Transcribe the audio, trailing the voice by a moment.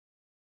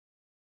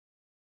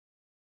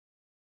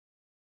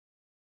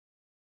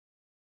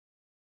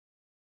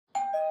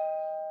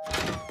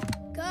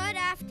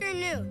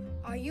afternoon.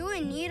 Are you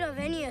in need of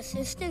any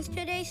assistance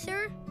today,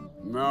 sir?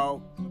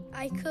 No.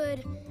 I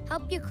could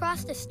help you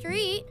cross the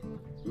street.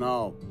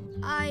 No.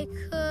 I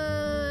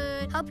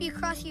could help you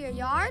cross your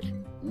yard.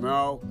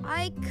 No.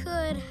 I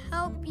could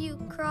help you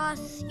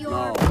cross your...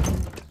 No.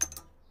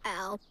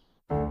 Ow.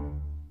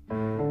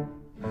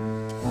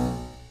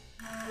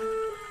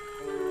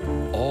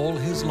 All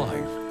his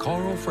life,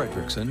 Carl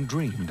Fredrickson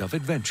dreamed of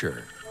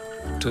adventure.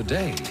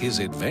 Today, his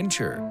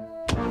adventure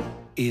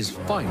is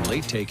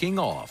finally taking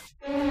off.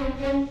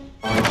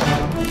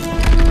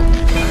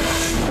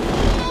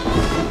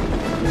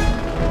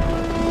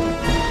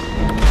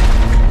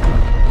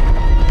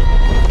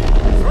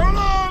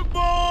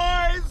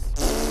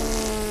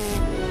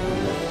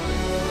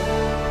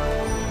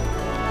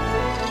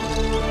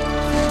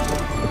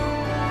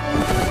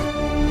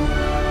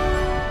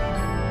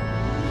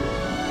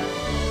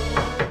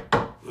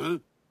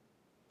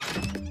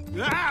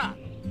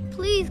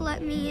 Please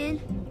let me in.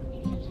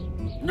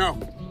 No.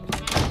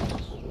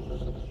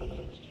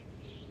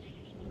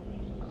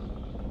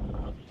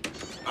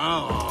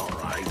 All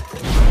right.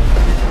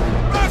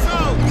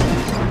 Russell!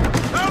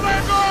 Now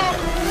let go!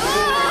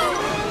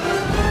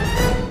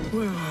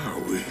 Where are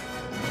we?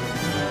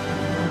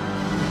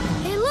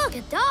 Hey, look,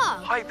 a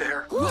dog. Hi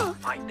there.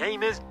 My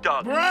name is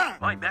Doug. Bruh!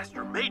 My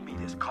master made me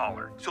this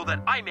collar so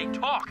that I may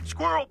talk.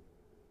 Squirrel!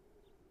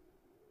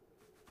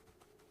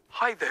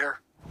 Hi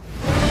there.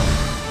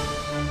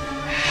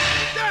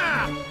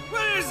 Ah!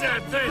 What is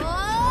that thing?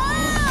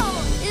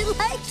 Oh, it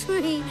likes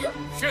me.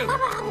 Shoot!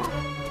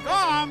 Go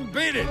on,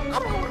 beat it!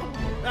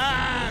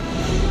 Ah!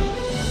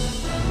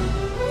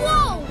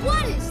 Whoa,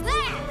 what is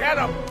that? Get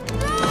him!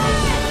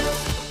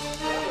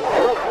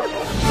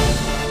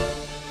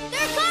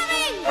 They're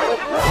coming!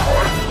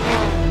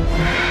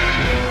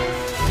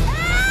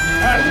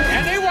 Does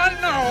anyone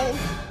know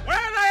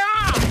where they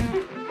are?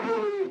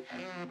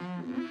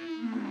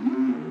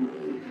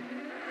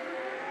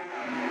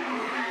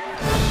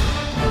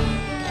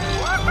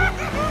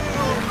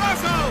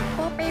 Russell!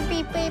 Boop, beep,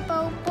 beep, beep,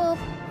 boop, boop.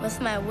 With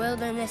my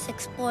Wilderness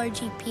Explorer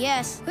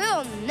GPS,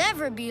 we'll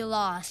never be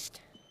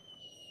lost.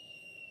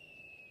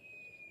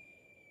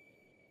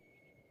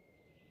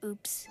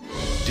 Oops.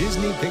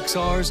 Disney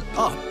Pixar's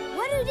Up.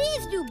 What do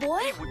these do,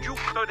 boy? Would you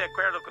throw de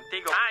acuerdo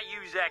contigo? I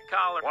use that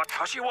collar.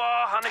 Watashi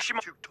wa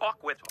hanashima to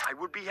talk with. I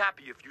would be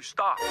happy if you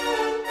stopped.